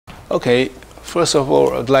Okay, first of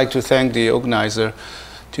all, I'd like to thank the organizer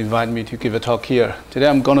to invite me to give a talk here. Today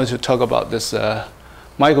I'm going to talk about this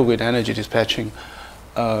microgrid energy dispatching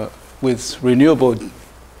with renewable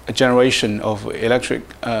generation of electric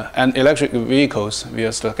vehicles via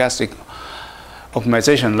stochastic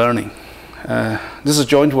optimization learning. This is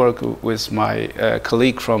joint work with my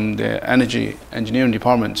colleague from the Energy Engineering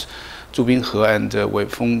Department, Zhu Binghe and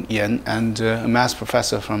Weifeng Yan, and a math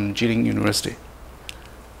professor from Jilin University.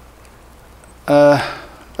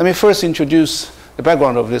 Let me first introduce the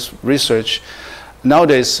background of this research.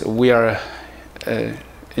 Nowadays, we have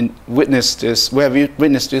witnessed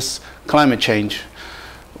this climate change.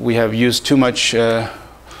 We have used too much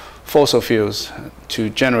fossil fuels to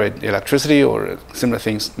generate electricity or similar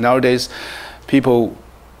things. Nowadays, people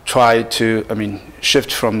try to,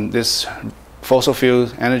 shift from this fossil fuel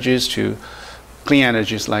energies to clean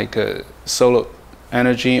energies like solar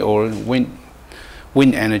energy or wind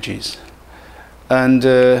energies. And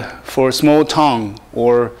for a small town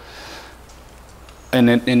or in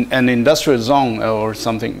an industrial zone or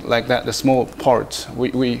something like that, the small parts,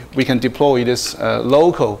 we can deploy this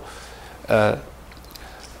local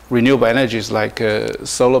renewable energies like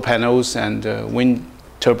solar panels and wind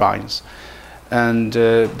turbines. And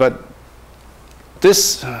but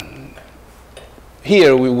this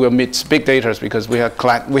here we will meet big data because we have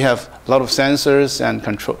a lot of sensors and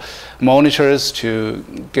control monitors to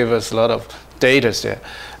give us a lot of data there,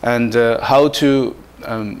 and how to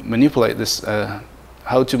manipulate this,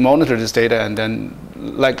 how to monitor this data, and then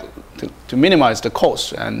to minimize the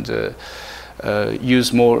cost and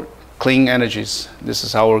use more clean energies. This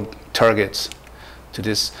is our targets to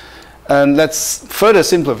this. And let's further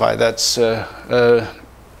simplify that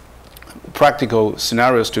practical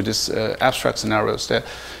scenarios to this abstract scenarios. There,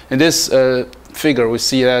 in this figure, we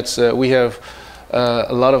see that we have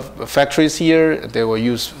a lot of factories here. They will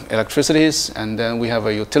use electricities, and then we have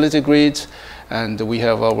a utility grid, and we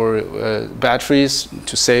have our batteries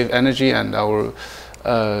to save energy, and our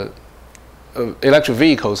electric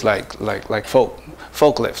vehicles like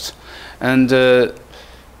forklifts. And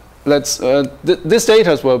this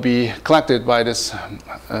data will be collected by this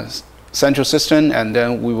central system, and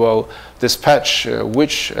then we will dispatch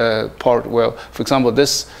which part will, for example,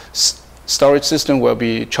 this storage system will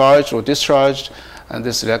be charged or discharged, and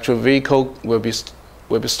this electric vehicle will be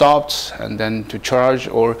stopped and then to charge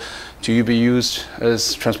or to be used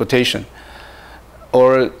as transportation.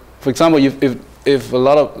 Or, for example, if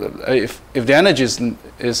the energy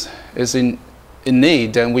is in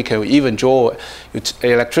need, then we can even draw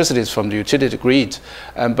electricity from the utility grid.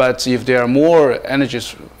 But if there are more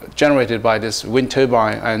energies generated by this wind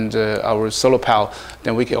turbine and our solar power,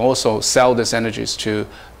 then we can also sell these energies to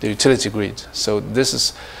the utility grid. So this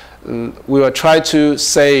is, we will try to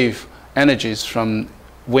save energies from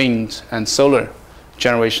wind and solar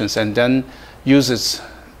generations and then use it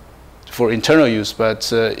for internal use.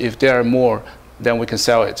 But if there are more, then we can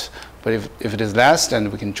sell it. But if it is less, then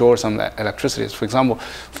we can draw some electricity. For example,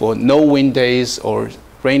 for no wind days or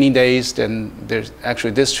rainy days, then there's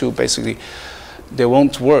actually these two basically, they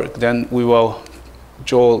won't work. Then we will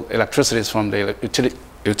draw electricity from the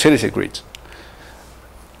utility grid.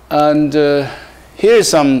 And here is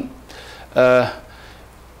some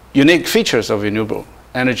unique features of renewable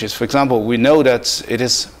energies. For example, we know that it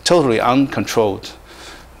is totally uncontrolled.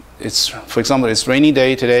 For example, it's rainy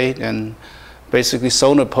day today, and basically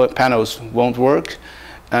solar panels won't work,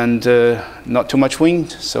 and not too much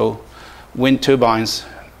wind, so wind turbines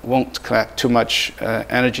won't collect too much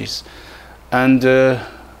energies. And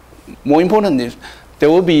more importantly, there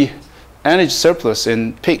will be energy surplus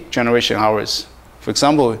in peak generation hours. For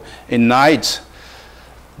example, in night,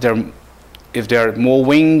 if there are more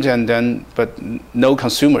wind but no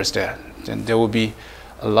consumers there, then there will be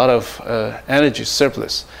a lot of energy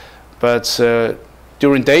surplus. But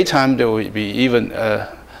during daytime, there will be even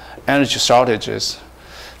energy shortages.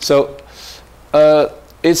 So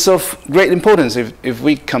it's of great importance if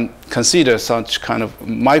we consider such kind of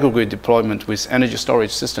microgrid deployment with energy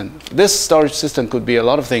storage system. This storage system could be a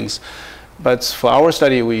lot of things, but for our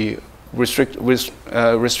study, we restrict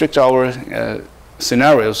our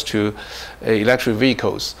scenarios to electric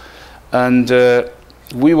vehicles. And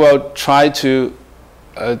we will try to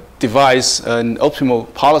devise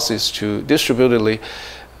optimal policies to distributedly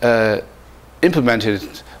implement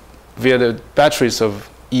it via the batteries of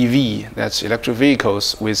EV, that's electric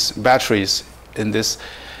vehicles with batteries in these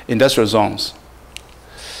industrial zones.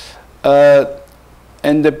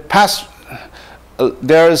 In the past,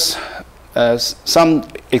 there's some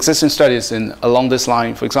existing studies along this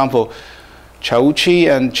line. For example, Chauchi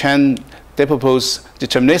and Chen, they propose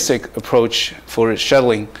deterministic approach for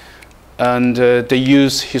scheduling And they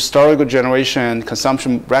use historical generation and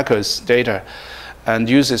consumption records data and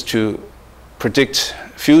use it to predict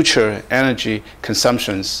future energy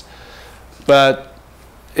consumptions. But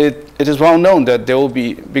it is well known that there will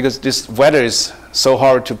be, because this weather is so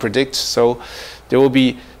hard to predict, so there will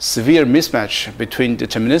be severe mismatch between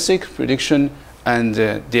deterministic prediction and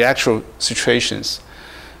the actual situations.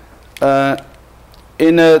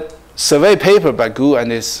 In a survey paper by Gu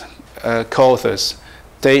and his co-authors,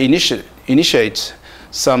 they initiate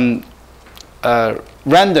some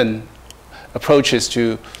random approaches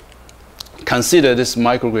to consider this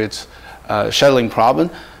microgrid shuttling problem,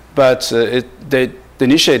 but they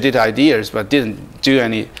initiated ideas but didn't do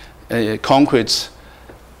any concrete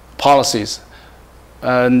policies.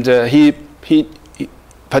 And he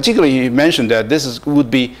particularly mentioned that this would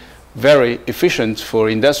be very efficient for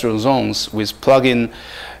industrial zones with plug-in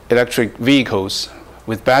electric vehicles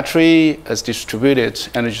with battery as distributed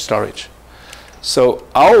energy storage. So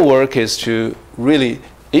our work is to really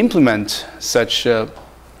implement such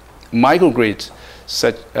microgrid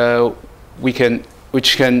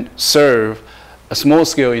which can serve a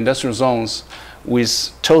small-scale industrial zones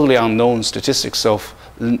with totally unknown statistics of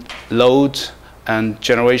load and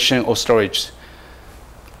generation or storage.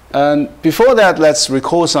 And before that, let's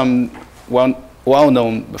recall some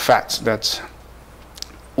well-known facts that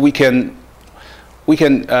we can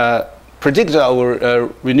predict our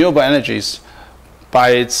renewable energies by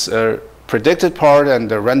its predicted part and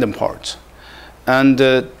the random part. And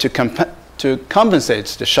to compensate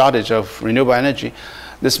the shortage of renewable energy,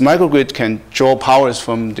 this microgrid can draw powers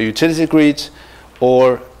from the utility grid,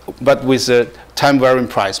 but with a time-varying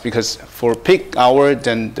price, because for peak hour,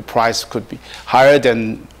 then the price could be higher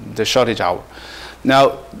than the shortage hour.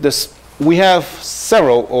 Now, we have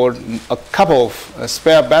several or a couple of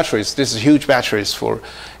spare batteries. This is huge batteries for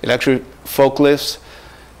electric forklifts.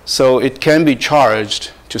 So it can be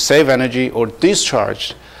charged to save energy or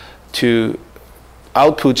discharged to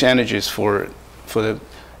output energies for the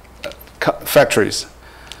factories.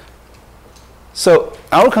 So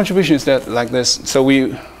our contribution is that like this. So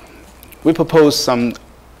we propose some,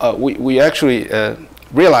 we actually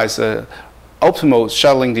realize optimal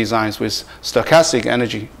shuttling designs with stochastic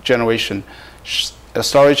energy generation,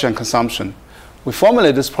 storage and consumption. We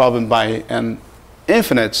formulate this problem by an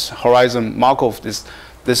infinite horizon Markov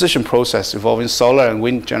decision process involving solar and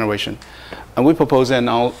wind generation. And we propose an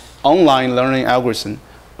online learning algorithm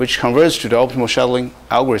which converges to the optimal shuttling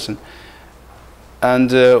algorithm.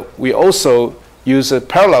 And we also use a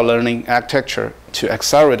parallel learning architecture to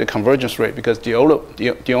accelerate the convergence rate, because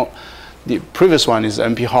the previous one is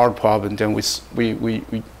NP hard problem. Then we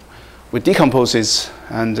decompose it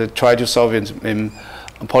and try to solve it in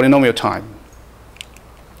polynomial time.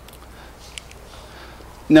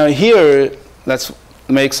 Now here, let's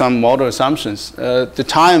make some model assumptions. The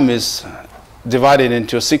time is divided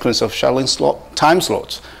into a sequence of shuttling time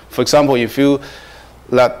slots. For example, if you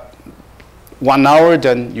let 1 hour,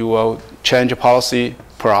 then you will change a policy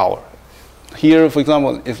per hour. Here, for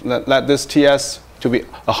example, if let this TS to be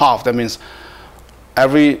a half, that means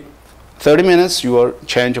every 30 minutes you will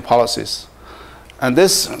change your policies. And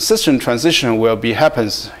this system transition will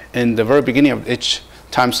happens in the very beginning of each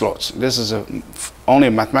time slot. This is only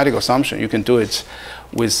a mathematical assumption. You can do it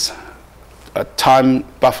with a time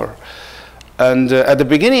buffer. And at the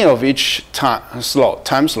beginning of each time slot,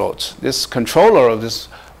 this controller of this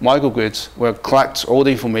microgrid will collect all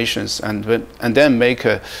the information and then make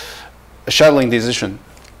a shuttling decision.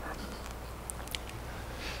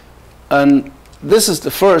 And this is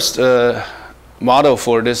the first model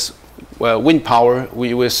for this wind power.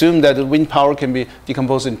 We assume that the wind power can be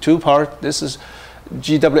decomposed in two parts. This is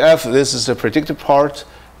GWF, this is the predicted part.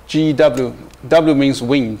 GW, W means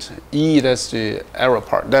wind. E, that's the error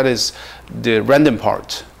part. That is the random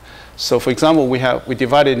part. So for example, we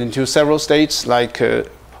divide it into several states, like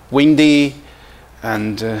windy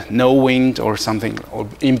and no wind or something, or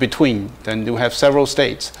in between. Then you have several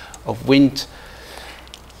states of wind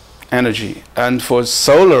energy. And for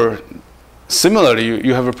solar, similarly,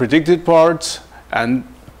 you have a predicted part and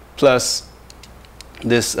plus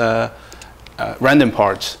this random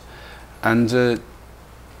part. And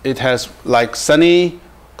it has like sunny,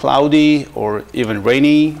 cloudy, or even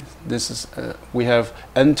rainy. This is we have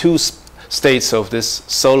N2 states of this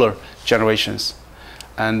solar generations.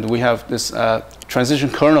 And we have this transition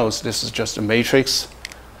kernels. This is just a matrix.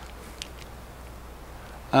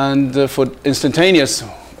 And for instantaneous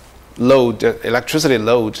load, electricity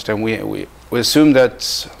load, then we assume that,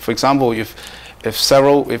 for example, if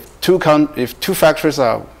two factories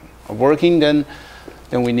are working, then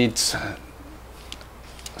we need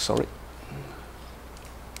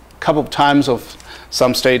couple of times of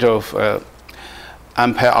some state of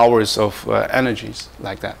ampere hours of energies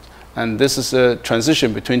like that. And this is a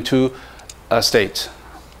transition between two states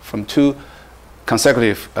from two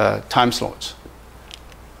consecutive time slots.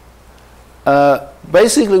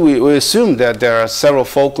 Basically, we assume that there are several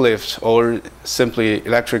forklifts or simply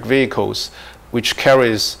electric vehicles which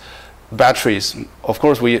carries batteries. Of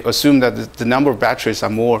course, we assume that the number of batteries are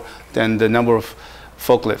more than the number of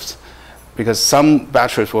forklifts, because some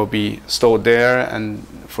batteries will be stored there and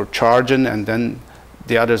for charging, and then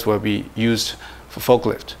the others will be used for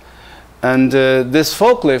forklift. And this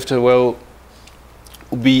forklift will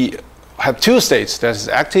have two states, that is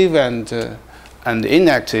active and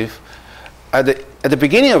inactive. At the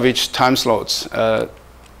beginning of each time slot,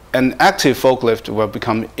 an active forklift will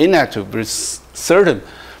become inactive with certain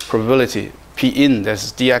probability, P-in, that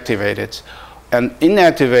is deactivated. An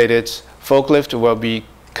inactivated forklift will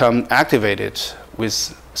become activated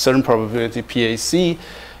with certain probability, PAC.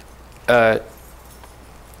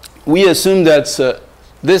 We assume that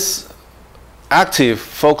this active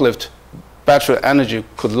forklift battery energy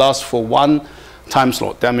could last for one time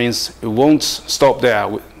slot. That means it won't stop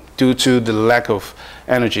there due to the lack of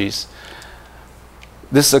energies.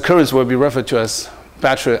 This occurrence will be referred to as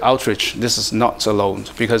battery outage. This is not alone,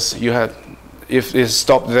 because you have, if it's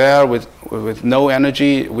stopped there with no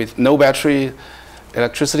energy, with no battery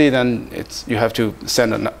electricity, then you have to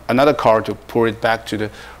send another car to pull it back to the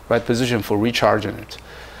right position for recharging it.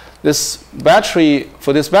 This battery,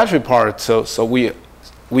 for this battery part, so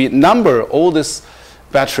we number all these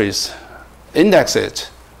batteries, index it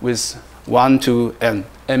with 1 to n,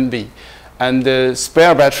 MB. And the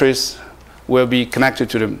spare batteries will be connected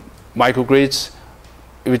to the microgrids,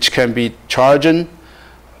 which can be charging,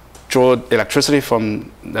 draw electricity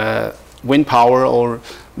from the wind power or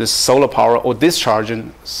the solar power, or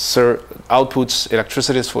discharging outputs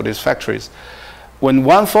electricity for these factories. When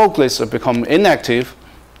one forklift becomes inactive,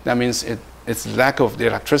 that means its lack of the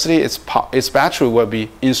electricity, its battery will be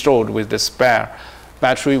installed with the spare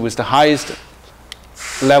battery with the highest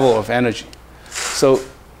level of energy. So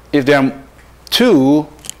if there are two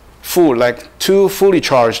fully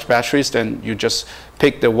charged batteries, then you just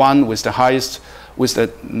pick the one with the highest, with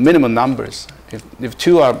the minimum numbers. If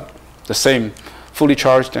two are the same, fully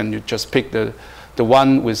charged, then you just pick the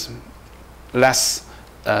one with less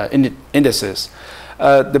indices.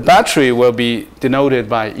 The battery will be denoted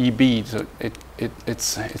by EB, so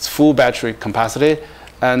it's full battery capacity,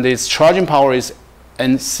 and its charging power is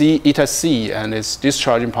NC eta C, and its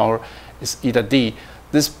discharging power is eta D.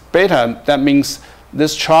 This beta, that means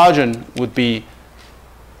this charging would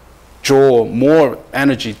draw more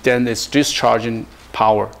energy than its discharging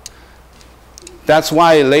power. That's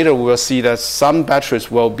why later we will see that some batteries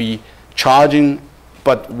will be charging,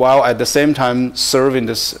 but while at the same time serving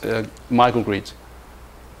this microgrid.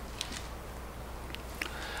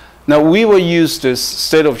 Now we will use this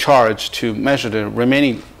state of charge to measure the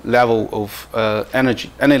remaining level of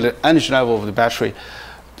energy level of the battery.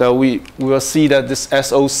 So we will see that this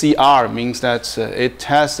SOCR means that it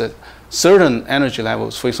has certain energy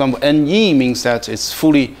levels. For example, NE means that it's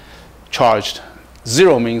fully charged.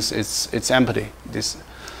 0 means it's empty.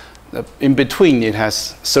 In between, it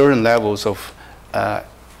has certain levels of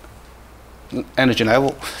energy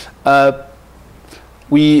level.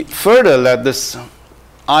 We further let this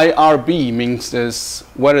IRB means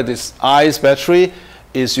whether this ICE battery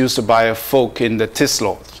is used by a fork in the T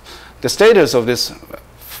slot. The status of these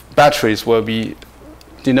batteries will be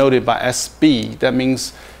denoted by SB. That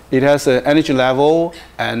means it has an energy level,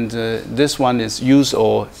 and this one is used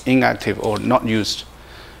or inactive or not used.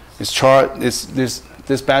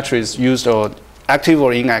 This battery is used or active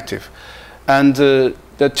or inactive. And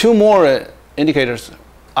the two more indicators,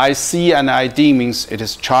 IC and ID, means it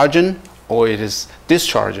is charging or it is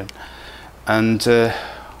discharging. And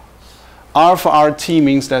R for RT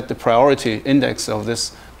means that the priority index of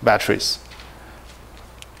these batteries.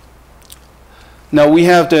 Now we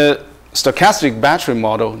have the stochastic battery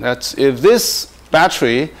model. That if this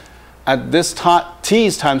battery at this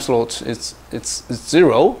T's time slot it's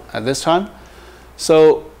 0 at this time,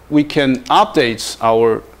 so we can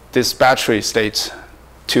update this battery state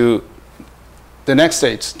to the next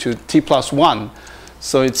state, to T+1.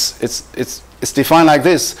 So it's defined like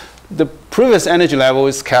this. The previous energy level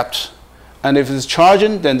is kept, and if it's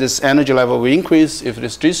charging, then this energy level will increase. If it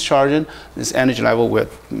is discharging, this energy level will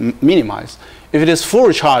minimize. If it is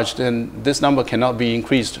fully charged, then this number cannot be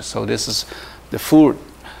increased. So this is the full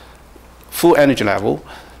energy level.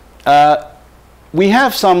 We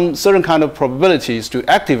have some certain kind of probabilities to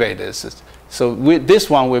activate this. So this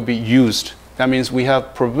one will be used. That means we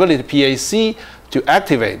have probability PAC to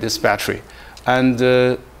activate this battery, and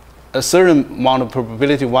a certain amount of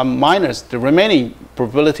probability 1 minus the remaining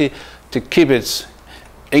probability to keep it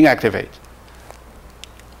inactivate.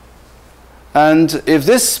 And if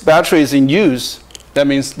this battery is in use, that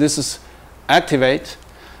means this is active.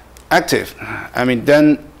 I mean,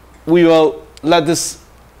 then we will let this.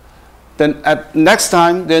 Then at next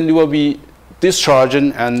time, then it will be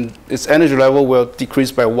discharging, and its energy level will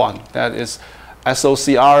decrease by 1. That is,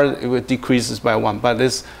 SOCR, it will decreases by 1, but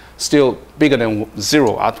it's still bigger than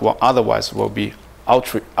 0. Otherwise, will be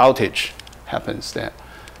outage happens there.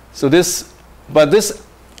 So this, but this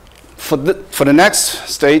for the next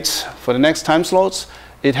state, for the next time slots,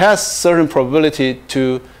 it has certain probability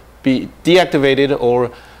to be deactivated,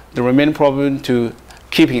 or the remaining probability to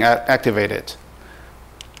keeping activated.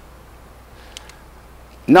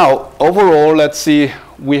 Now, overall, let's see,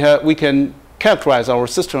 we can characterize our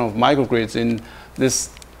system of microgrids in this,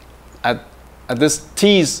 at this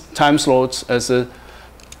T's time slots as a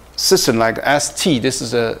system like ST. This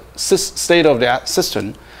is a state-of-the-art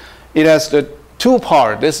system. It has the two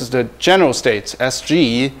parts. This is the general states,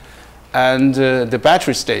 SG, and the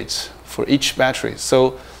battery states for each battery.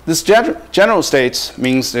 So this general state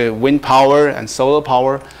means the wind power and solar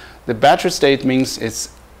power. The battery state means it's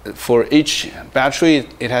for each battery,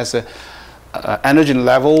 it has a energy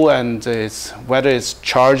level, and it's whether it's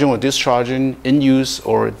charging or discharging, in use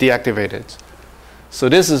or deactivated. So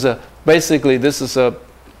this is basically this is a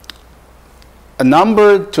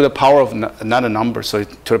number to the power of another number. So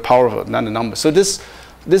to the power of another number. So this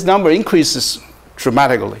number increases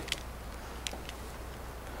dramatically.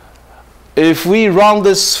 If we run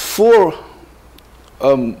this full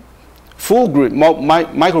grid,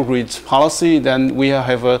 microgrid policy, then we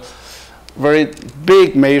have a very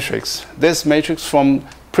big matrix. This matrix from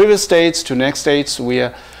previous states to next states, we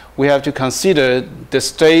have to consider the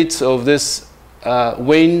states of this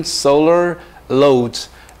wind, solar load,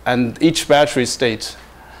 and each battery state.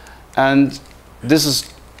 And this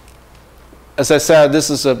is, as I said, this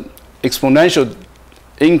is an exponential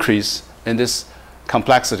increase in this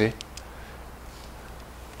complexity.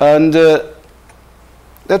 And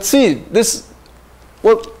let's see, this,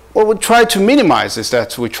 what we try to minimize is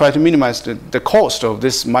that we try to minimize the cost of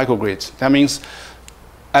this microgrid. That means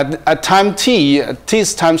at time t, at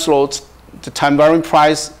t's time slots, the time varying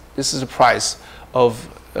price, this is the price of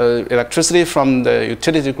electricity from the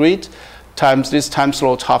utility grid, times this time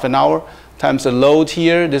slot half an hour, times the load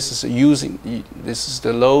here, this is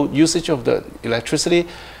the load usage of the electricity,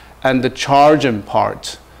 and the charging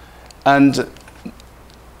part.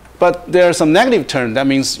 But there are some negative terms. That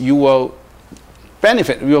means you will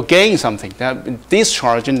benefit, you will gain something. That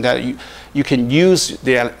discharging, that you can use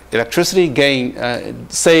the electricity gain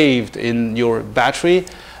saved in your battery,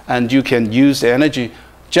 and you can use the energy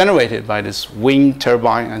generated by this wind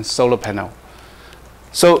turbine and solar panel.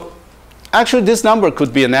 So actually this number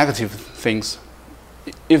could be a negative thing.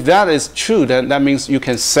 If that is true, then that means you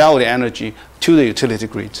can sell the energy to the utility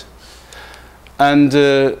grid. And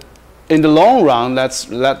in the long run,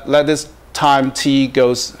 let this time t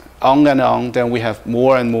goes on and on, then we have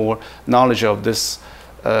more and more knowledge of this,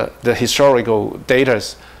 the historical data.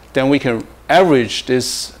 Then we can average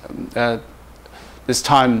this,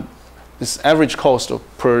 this average cost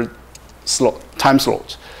per time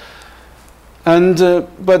slot. And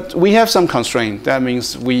but we have some constraint. That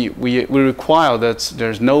means we require that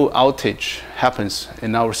there's no outage happens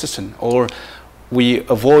in our system, or we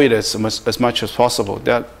avoid it as much as possible.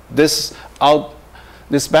 That this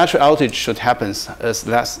battery outage should happen as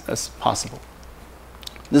less as possible.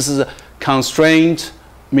 This is a constraint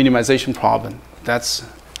minimization problem. That's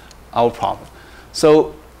our problem.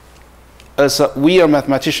 So as we are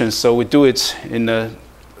mathematicians, so we do it in a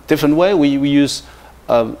different way.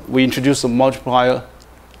 We introduce a multiplier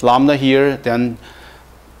lambda here, then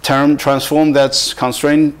transform that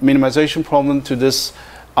constraint minimization problem to this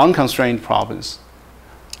unconstrained problems.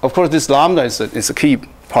 Of course, this lambda is a key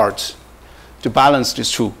part to balance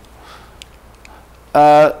these two.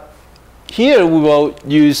 Here we'll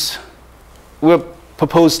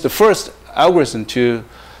propose the first algorithm to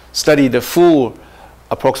study the full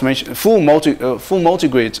approximation, full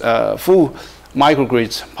microgrid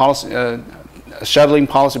policy, scheduling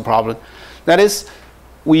policy problem. That is,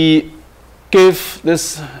 we give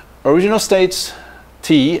this original state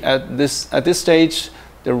t at this stage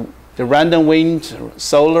the random wind,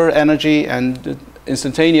 solar energy, and the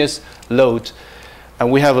instantaneous load,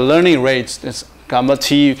 and we have a learning rate. This gamma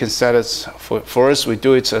t, you can set it for us. We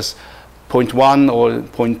do it as 0.1 or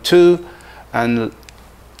 0.2, and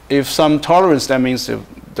if some tolerance, that means if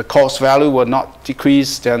the cost value will not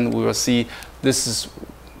decrease, then we will see this is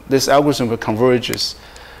this algorithm will converges.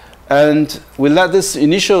 And we let this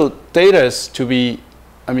initial data to be,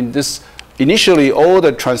 I mean, this initially all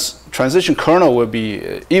the transition kernel will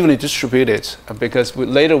be evenly distributed because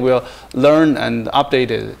later we'll learn and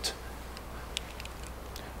update it.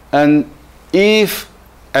 And if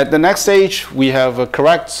at the next stage we have a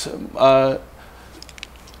correct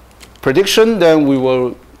prediction, then we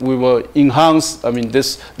will enhance. I mean,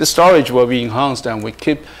 this storage will be enhanced, and we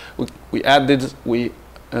add this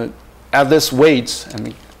weight. I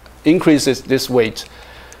mean, increases this weight.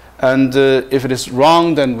 And if it is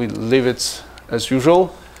wrong, then we leave it as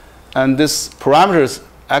usual. And this parameters,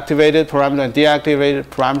 activated parameter and deactivated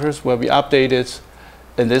parameters, will be updated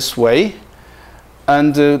in this way.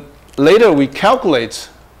 And later we calculate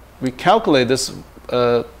this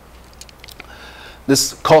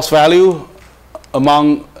this cost value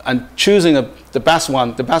among and choosing the best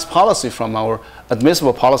one, the best policy from our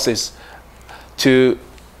admissible policies to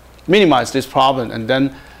minimize this problem. And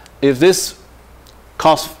then if this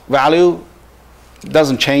cost value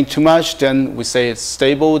doesn't change too much, then we say it's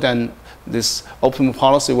stable, then this optimal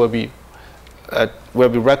policy will be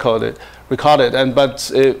recorded. And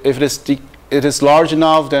but if it is large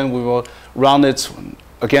enough, then we will run it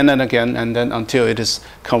again and again, and then until it is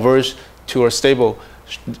converged to a stable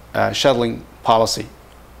shuttling policy.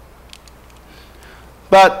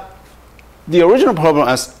 But the original problem,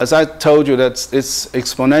 as I told you, that it's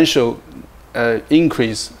exponential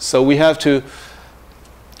increase. So we have to,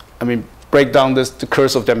 I mean, break down the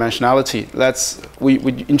curse of dimensionality. We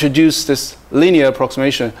introduce this linear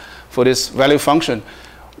approximation for this value function.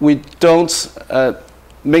 We don't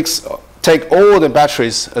take all the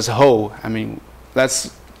batteries as a whole. I mean,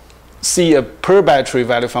 let's see a per battery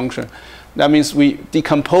value function. That means we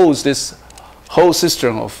decompose this whole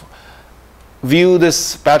system view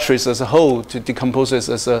this batteries as a whole to decompose this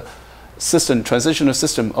as a system, transitional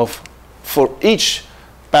system for each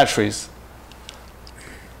batteries.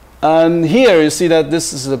 And here you see that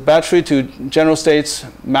this is a battery to general states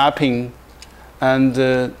mapping, and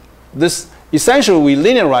this essentially we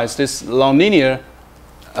linearize this nonlinear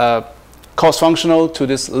cost functional to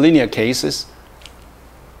this linear cases,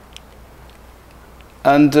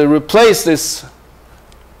 and replace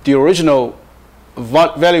the original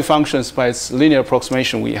value functions by its linear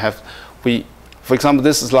approximation. For example,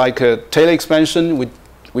 this is like a Taylor expansion.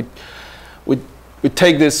 We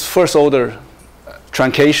take this first order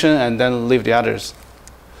truncation and then leave the others.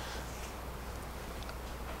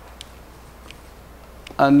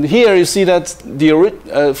 And here you see that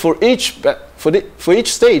for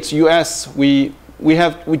each state US we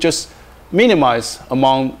just minimize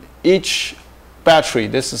among each battery.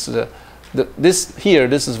 This is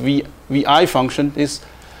this is VI function.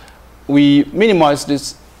 We minimize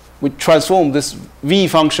this. We transform this V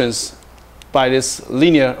functions by this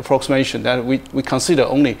linear approximation that we consider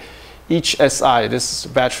only each SI. This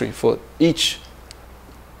is battery for each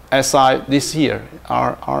SI. This here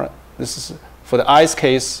this is for the I's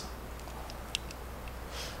case.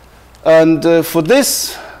 And for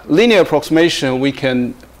this linear approximation, we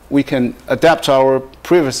can adapt our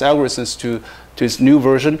previous algorithms to its new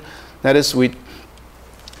version. That is, we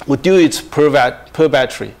do it per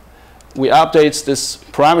battery. We update these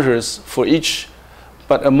parameters for each,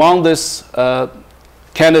 but among this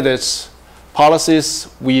candidates policies,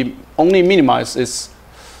 we only minimize its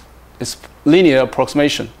linear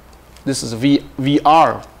approximation. This is a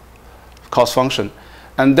VR cost function,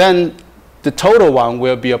 and then the total one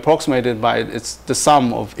will be approximated by the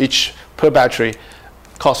sum of each per battery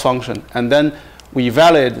cost function, and then we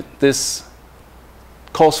evaluate this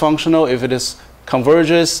cost functional. If it is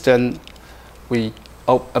converges, then we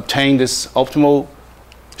obtain this optimal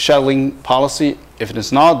shuttling policy. If it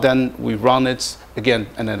is not, then we run it again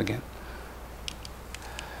and then again.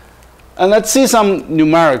 And let's see some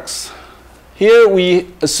numerics. Here we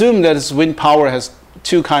assume that its wind power has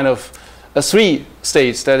three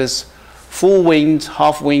states. That is full wind,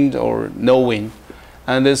 half wind, or no wind.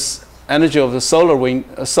 And this energy of the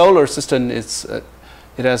solar system is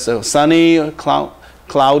it has a sunny,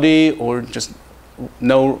 cloudy, or just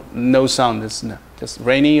no sun. It's just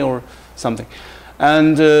rainy or something.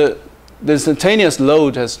 And the instantaneous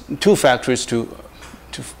load has two factors to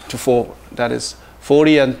 4. That is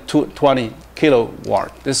 40 and 20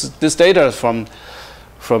 kilowatt. This data is from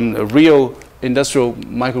a real industrial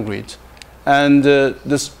microgrid. And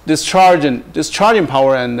this charging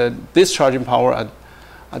power and discharging power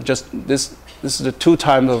are just this is the 2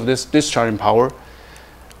 times of this discharging power.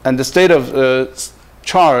 And the state of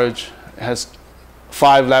charge has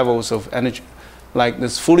 5 levels of energy, like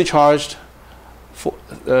this fully charged,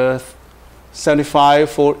 75,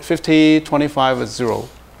 50, 25 is 0.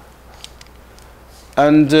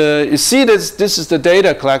 And you see this is the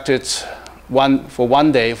data collected for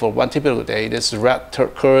one day, for one typical day. This red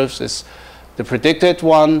curve is the predicted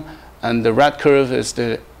one, and the red curve is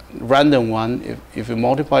the random one. If you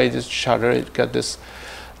multiply each other, you get this.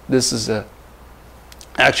 This is the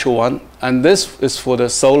actual one, and this is for the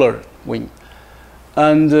solar wind.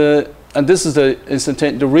 And this is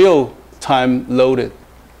the real time loaded.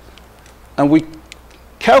 And we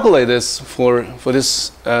calculate this for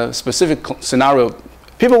this specific scenario.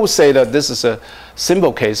 People would say that this is a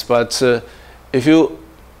simple case, but if you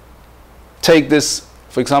take this,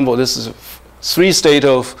 for example, this is 3 state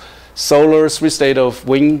of solar, 3 state of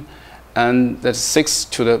wind, and that's 6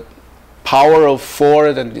 to the power of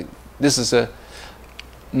 4, then this is a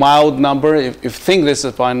mild number. If you think this is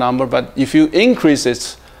a prime number, but if you increase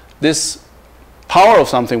it, this power of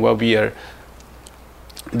something will be a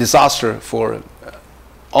disaster for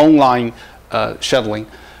online scheduling.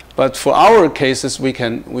 But for our cases, we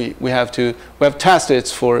have tested it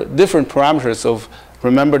for different parameters of,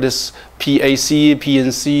 remember this PAC,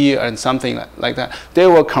 PNC, and something like that. They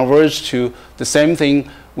will converge to the same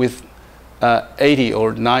thing with 80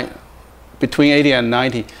 or 9, between 80 and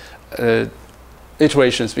 90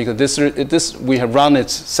 iterations, because this we have run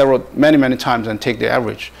it many times and take the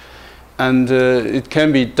average, and it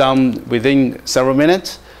can be done within several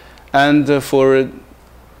minutes. And for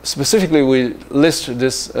specifically, we list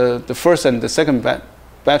this the first and the second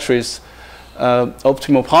batteries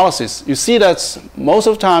optimal policies. You see that most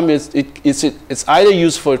of the time it's either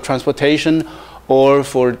used for transportation or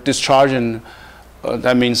for discharging.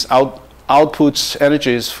 That means output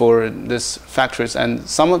energies for these factories, and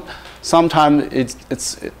sometimes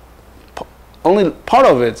only part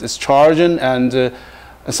of it is charging, and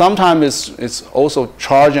sometimes it's also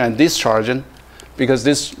charging and discharging, because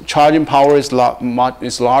this charging power is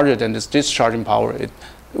larger than this discharging power.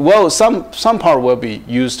 Some power will be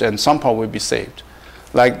used and some power will be saved.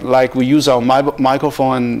 Like we use our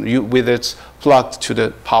microphone with it plugged to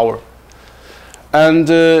the power. And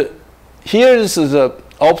here this is the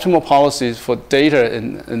optimal policy for data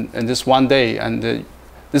in this one day. And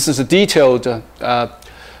this is a detailed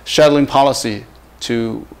scheduling policy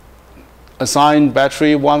to assign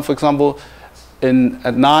battery 1, for example, at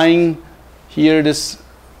 9. Here this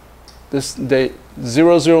day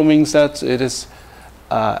 00 means that it is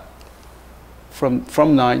from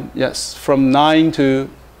 9, yes, from 9 to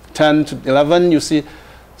 10 to 11. You see,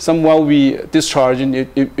 some will be discharging.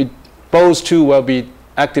 Both two will be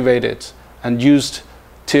activated and used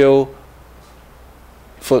till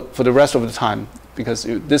for the rest of the time, because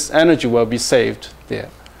this energy will be saved there.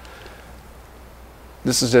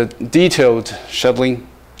 This is a detailed scheduling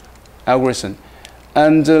algorithm.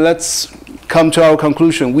 And let's come to our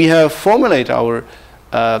conclusion. We have formulated our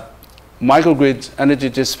microgrid energy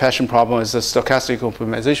dispatching problem as a stochastic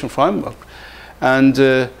optimization framework.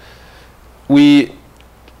 And we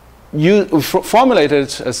formulated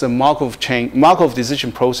it as a Markov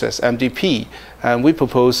decision process, MDP. And we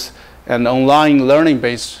propose an online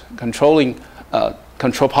learning-based control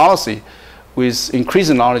policy with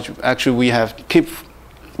increasing knowledge. Actually, we have keep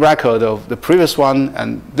record of the previous one,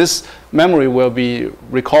 and this memory will be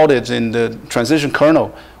recorded in the transition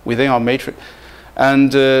kernel within our matrix.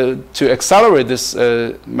 And to accelerate this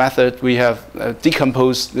method, we have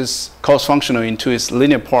decomposed this cost functional into its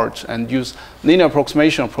linear part and use linear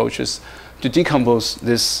approximation approaches to decompose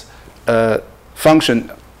this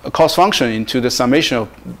cost function into the summation of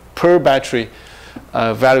per battery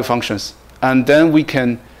value functions. And then we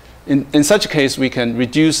can, in such a case, we can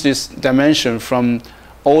reduce this dimension from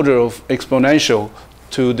order of exponential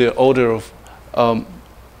to the order of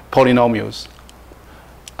polynomials.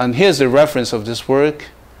 And here's the reference of this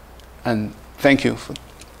work, and thank you for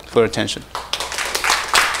your attention.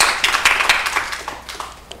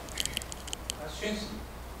 Questions?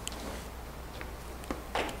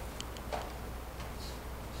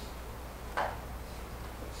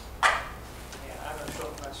 Yeah, I have a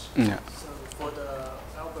short question. Yeah. So for the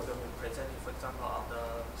algorithm we presented, for example, on the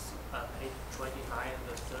page 29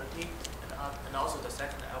 and 30, and also the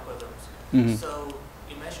second algorithms. Mm-hmm. So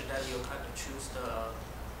you mentioned that you kind of choose the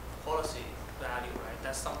policy value, right?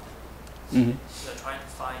 That's something you're trying to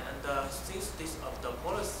find. And since the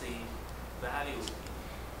policy value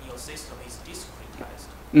in your system is discretized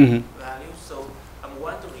value, so I'm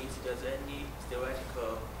wondering if there's any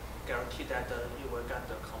theoretical guarantee that you will get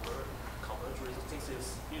the convergence.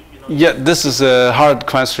 Yeah, this is a hard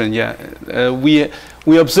question. Yeah, we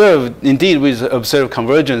observe, indeed, we observe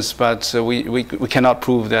convergence, but we cannot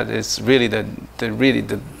prove that it's really the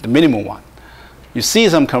minimum one. You see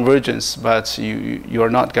some convergence, but you are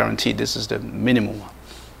not guaranteed this is the minimum one.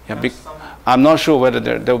 Yeah, I'm not sure whether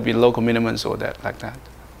there will be local minimums or that like that.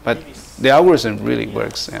 But the algorithm really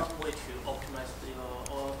works. Yeah. Some way to optimize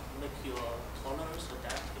or make your tolerance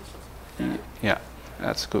adaptive or something like that. Yeah,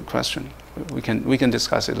 that's a good question. We can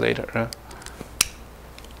discuss it later. Other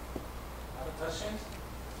questions?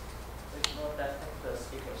 If not, that thank the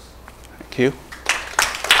speakers. Thank you.